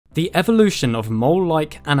The evolution of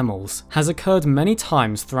mole-like animals has occurred many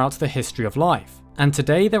times throughout the history of life, and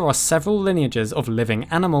today there are several lineages of living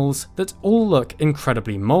animals that all look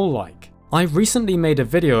incredibly mole-like. I recently made a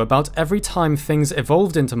video about every time things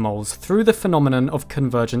evolved into moles through the phenomenon of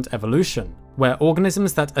convergent evolution, where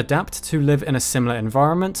organisms that adapt to live in a similar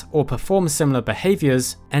environment or perform similar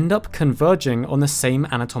behaviours end up converging on the same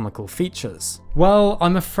anatomical features. Well,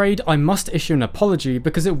 I'm afraid I must issue an apology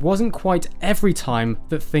because it wasn't quite every time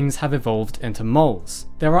that things have evolved into moles.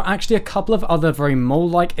 There are actually a couple of other very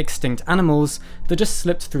mole-like extinct animals that just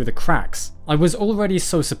slipped through the cracks. I was already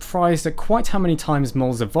so surprised at quite how many times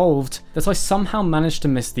moles evolved that I somehow managed to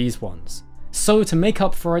miss these ones. So to make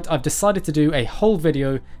up for it, I've decided to do a whole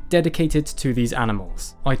video dedicated to these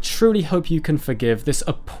animals. I truly hope you can forgive this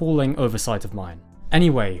appalling oversight of mine.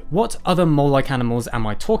 Anyway, what other mole-like animals am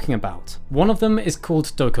I talking about? One of them is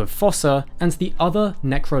called Docofossor and the other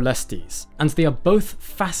Necrolestes, and they are both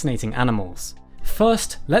fascinating animals.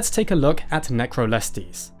 First, let's take a look at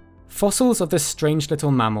Necrolestes. Fossils of this strange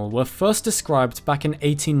little mammal were first described back in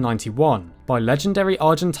 1891 by legendary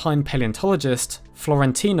Argentine paleontologist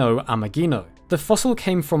Florentino Ameghino. The fossil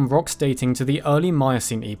came from rocks dating to the early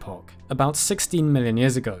Miocene epoch, about 16 million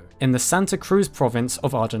years ago, in the Santa Cruz province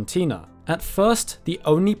of Argentina. At first, the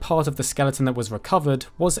only part of the skeleton that was recovered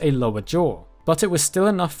was a lower jaw, but it was still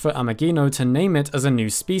enough for Ameghino to name it as a new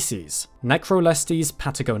species, Necrolestes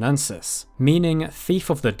patagonensis, meaning thief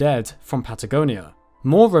of the dead from Patagonia.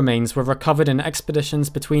 More remains were recovered in expeditions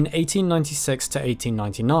between 1896 to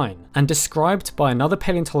 1899, and described by another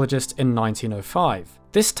paleontologist in 1905,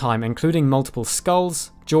 this time including multiple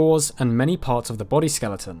skulls, jaws, and many parts of the body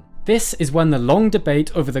skeleton. This is when the long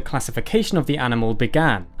debate over the classification of the animal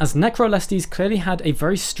began, as Necrolestes clearly had a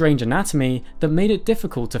very strange anatomy that made it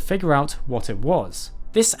difficult to figure out what it was.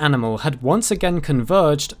 This animal had once again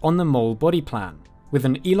converged on the mole body plan, with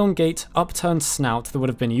an elongate, upturned snout that would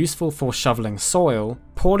have been useful for shoveling soil,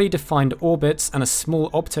 poorly defined orbits and a small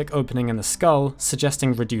optic opening in the skull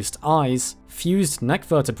suggesting reduced eyes, fused neck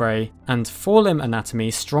vertebrae, and forelimb anatomy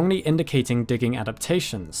strongly indicating digging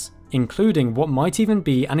adaptations, including what might even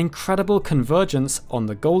be an incredible convergence on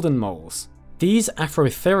the golden moles. These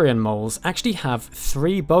Afrotherian moles actually have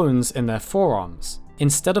 3 bones in their forearms,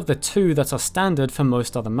 instead of the 2 that are standard for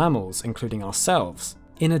most other mammals, including ourselves.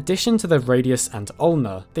 In addition to the radius and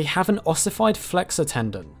ulna, they have an ossified flexor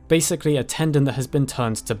tendon, basically a tendon that has been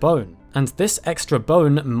turned to bone, and this extra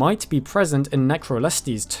bone might be present in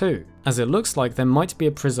Necrolestes too, as it looks like there might be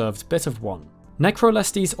a preserved bit of one.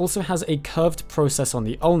 Necrolestes also has a curved process on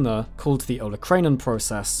the ulna called the olecranon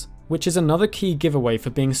process, which is another key giveaway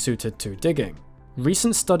for being suited to digging.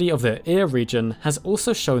 Recent study of the ear region has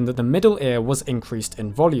also shown that the middle ear was increased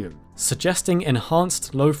in volume, suggesting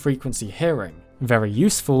enhanced low-frequency hearing, very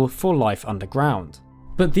useful for life underground.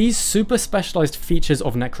 But these super specialized features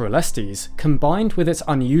of Necrolestes, combined with its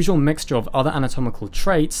unusual mixture of other anatomical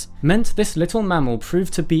traits, meant this little mammal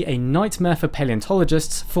proved to be a nightmare for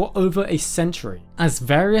paleontologists for over a century, as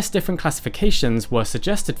various different classifications were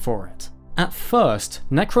suggested for it. At first,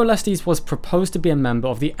 Necrolestes was proposed to be a member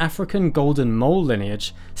of the African golden mole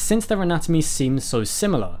lineage since their anatomy seemed so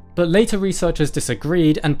similar, but later researchers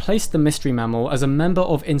disagreed and placed the mystery mammal as a member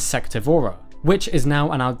of Insectivora, which is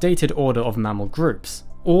now an outdated order of mammal groups,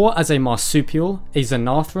 or as a marsupial, a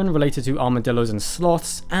xenarthran related to armadillos and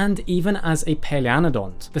sloths, and even as a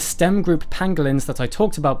paleanodont, the stem group pangolins that I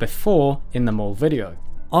talked about before in the mole video.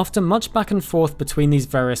 After much back and forth between these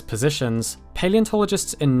various positions,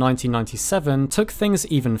 paleontologists in 1997 took things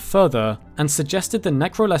even further and suggested that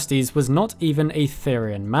Necrolestes was not even a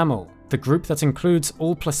therian mammal, the group that includes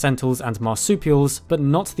all placentals and marsupials but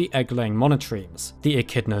not the egg-laying monotremes, the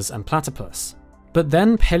echidnas and platypus. But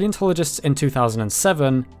then paleontologists in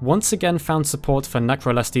 2007 once again found support for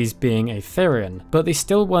Necrolestes being a therian, but they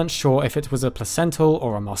still weren't sure if it was a placental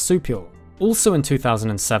or a marsupial. Also in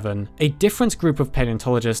 2007, a different group of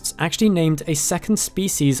paleontologists actually named a second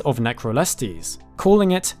species of Necrolestes,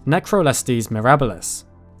 calling it Necrolestes mirabilis.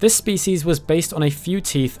 This species was based on a few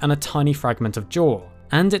teeth and a tiny fragment of jaw,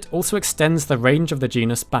 and it also extends the range of the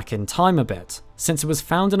genus back in time a bit, since it was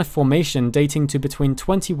found in a formation dating to between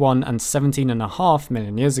 21 and 17.5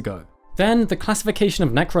 million years ago. Then the classification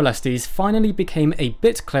of Necrolestes finally became a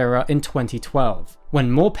bit clearer in 2012,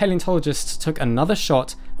 when more paleontologists took another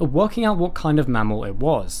shot at working out what kind of mammal it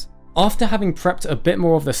was. After having prepped a bit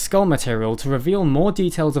more of the skull material to reveal more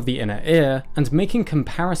details of the inner ear, and making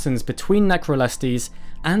comparisons between Necrolestes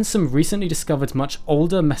and some recently discovered much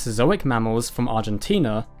older Mesozoic mammals from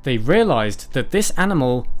Argentina, they realized that this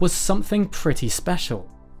animal was something pretty special.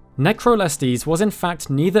 Necrolestes was in fact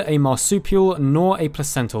neither a marsupial nor a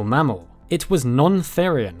placental mammal. It was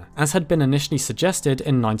non-therian, as had been initially suggested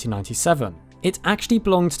in 1997. It actually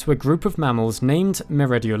belonged to a group of mammals named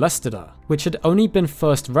Meridiolestida, which had only been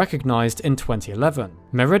first recognized in 2011.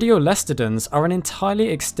 Meridiolestidans are an entirely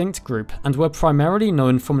extinct group and were primarily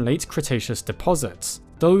known from late Cretaceous deposits,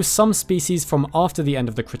 though some species from after the end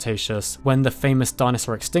of the Cretaceous, when the famous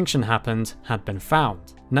dinosaur extinction happened, had been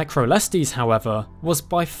found. Necrolestes, however, was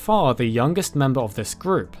by far the youngest member of this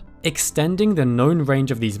group, extending the known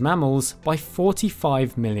range of these mammals by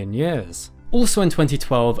 45 million years. Also in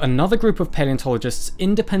 2012, another group of paleontologists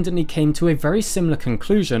independently came to a very similar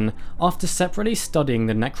conclusion after separately studying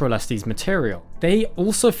the Necrolestes material. They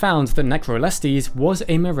also found that Necrolestes was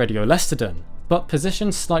a Meridiolestidan, but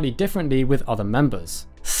positioned slightly differently with other members.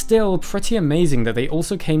 Still pretty amazing that they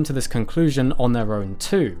also came to this conclusion on their own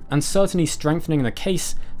too, and certainly strengthening the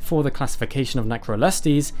case for the classification of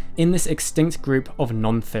Necrolestes in this extinct group of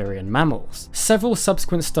non-therian mammals. Several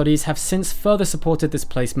subsequent studies have since further supported this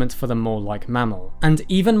placement for the mole-like mammal, and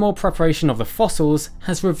even more preparation of the fossils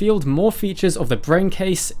has revealed more features of the brain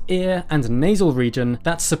case, ear, and nasal region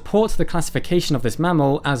that support the classification of this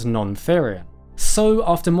mammal as non-therian. So,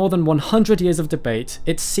 after more than 100 years of debate,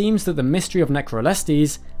 it seems that the mystery of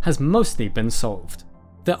Necrolestes has mostly been solved.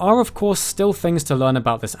 There are of course still things to learn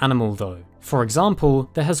about this animal though. For example,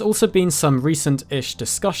 there has also been some recent-ish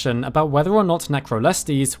discussion about whether or not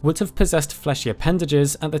Necrolestes would have possessed fleshy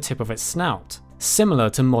appendages at the tip of its snout, similar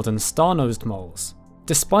to modern star-nosed moles.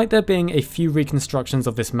 Despite there being a few reconstructions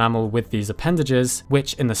of this mammal with these appendages,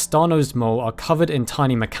 which in the star-nosed mole are covered in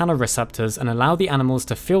tiny mechanoreceptors and allow the animals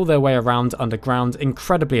to feel their way around underground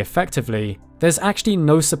incredibly effectively, there's actually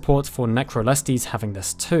no support for Necrolestes having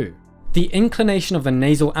this too. The inclination of the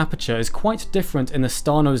nasal aperture is quite different in the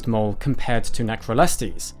star-nosed mole compared to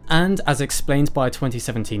Necrolestes, and as explained by a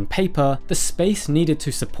 2017 paper, the space needed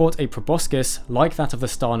to support a proboscis like that of the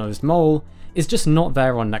star-nosed mole is just not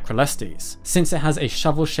there on Necrolestes, since it has a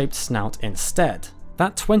shovel-shaped snout instead.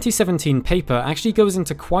 That 2017 paper actually goes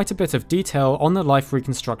into quite a bit of detail on the life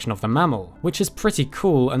reconstruction of the mammal, which is pretty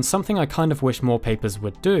cool and something I kind of wish more papers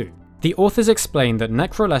would do. The authors explain that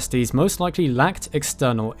Necrolestes most likely lacked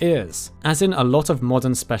external ears, as in a lot of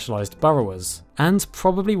modern specialized burrowers, and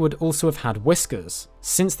probably would also have had whiskers,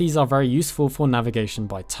 since these are very useful for navigation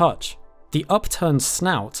by touch. The upturned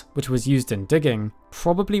snout, which was used in digging,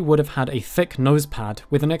 probably would have had a thick nose pad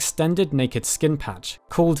with an extended naked skin patch,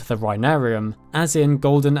 called the rhinarium, as in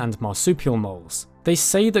golden and marsupial moles. They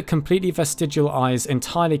say that completely vestigial eyes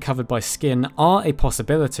entirely covered by skin are a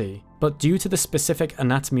possibility, but due to the specific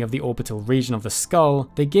anatomy of the orbital region of the skull,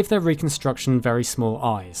 they give their reconstruction very small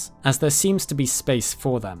eyes, as there seems to be space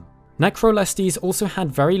for them. Necrolestes also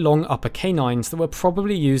had very long upper canines that were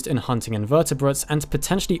probably used in hunting invertebrates and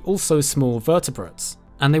potentially also small vertebrates,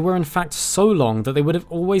 and they were in fact so long that they would have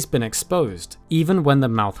always been exposed, even when the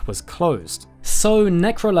mouth was closed. So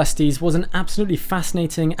Necrolestes was an absolutely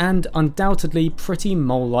fascinating and undoubtedly pretty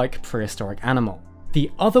mole-like prehistoric animal. The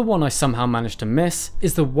other one I somehow managed to miss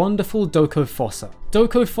is the wonderful Docofossor.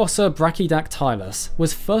 Docofossor brachydactylus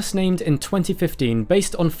was first named in 2015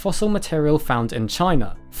 based on fossil material found in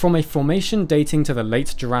China, from a formation dating to the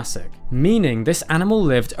late Jurassic, meaning this animal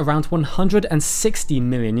lived around 160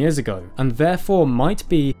 million years ago, and therefore might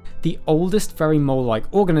be the oldest very mole-like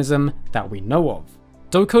organism that we know of.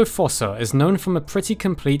 Docofossor is known from a pretty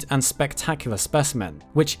complete and spectacular specimen,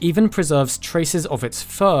 which even preserves traces of its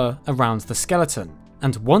fur around the skeleton,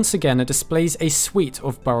 and once again it displays a suite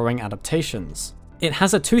of burrowing adaptations. It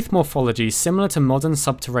has a tooth morphology similar to modern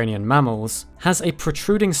subterranean mammals, has a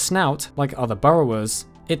protruding snout like other burrowers,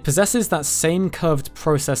 it possesses that same curved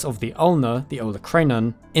process of the ulna, the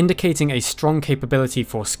olecranon, indicating a strong capability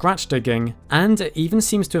for scratch digging, and it even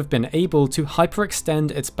seems to have been able to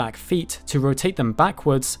hyperextend its back feet to rotate them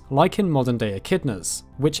backwards like in modern day echidnas,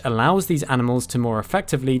 which allows these animals to more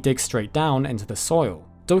effectively dig straight down into the soil.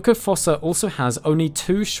 Docofossor also has only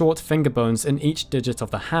 2 short finger bones in each digit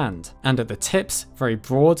of the hand, and at the tips, very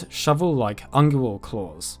broad, shovel-like ungual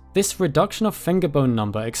claws. This reduction of finger bone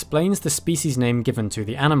number explains the species name given to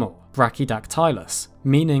the animal, brachydactylus,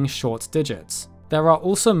 meaning short digits. There are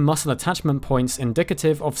also muscle attachment points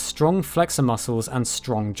indicative of strong flexor muscles and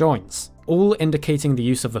strong joints, all indicating the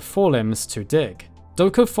use of the forelimbs to dig.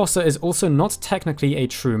 Docofossor is also not technically a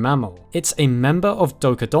true mammal. It's a member of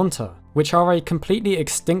Docodonta, which are a completely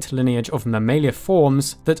extinct lineage of mammalia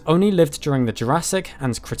forms that only lived during the Jurassic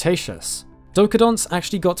and Cretaceous. Docodonts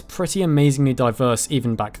actually got pretty amazingly diverse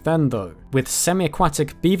even back then though, with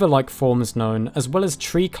semi-aquatic beaver-like forms known as well as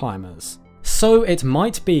tree climbers. So it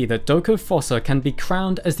might be that Docofossor can be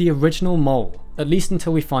crowned as the original mole, at least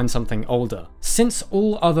until we find something older. Since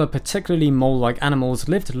all other particularly mole-like animals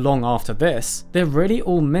lived long after this, they're really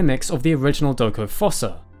all mimics of the original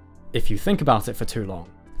Docofossor, if you think about it for too long.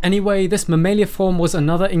 Anyway, this mammalia form was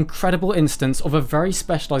another incredible instance of a very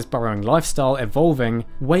specialised burrowing lifestyle evolving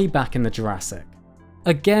way back in the Jurassic.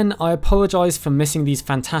 Again, I apologise for missing these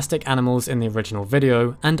fantastic animals in the original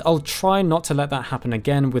video, and I'll try not to let that happen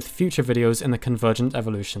again with future videos in the Convergent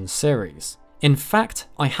Evolution series. In fact,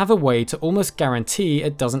 I have a way to almost guarantee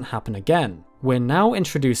it doesn't happen again. We're now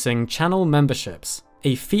introducing channel memberships,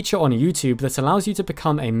 a feature on YouTube that allows you to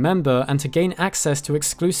become a member and to gain access to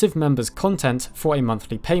exclusive members' content for a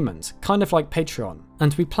monthly payment, kind of like Patreon.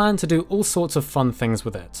 And we plan to do all sorts of fun things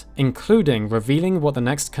with it, including revealing what the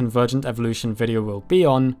next Convergent Evolution video will be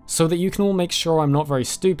on, so that you can all make sure I'm not very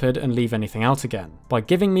stupid and leave anything out again, by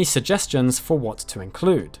giving me suggestions for what to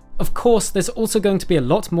include. Of course, there's also going to be a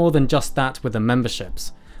lot more than just that with the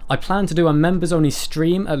memberships. I plan to do a members only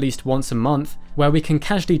stream at least once a month, where we can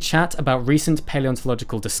casually chat about recent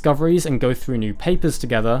paleontological discoveries and go through new papers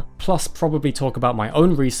together, plus probably talk about my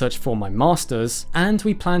own research for my masters, and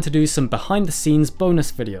we plan to do some behind the scenes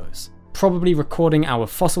bonus videos. Probably recording our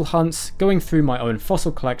fossil hunts, going through my own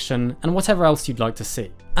fossil collection, and whatever else you'd like to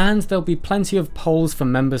see. And there'll be plenty of polls for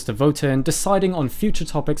members to vote in, deciding on future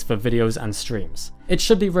topics for videos and streams. It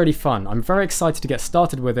should be really fun. I'm very excited to get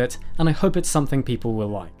started with it, and I hope it's something people will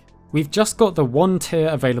like. We've just got the one tier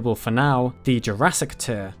available for now, the Jurassic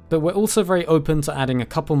tier, but we're also very open to adding a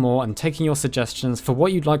couple more and taking your suggestions for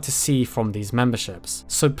what you'd like to see from these memberships.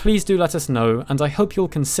 So please do let us know, and I hope you'll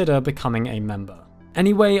consider becoming a member.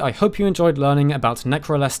 Anyway, I hope you enjoyed learning about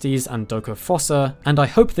Necrolestes and Docofossor, and I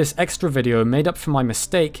hope this extra video made up for my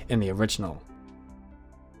mistake in the original.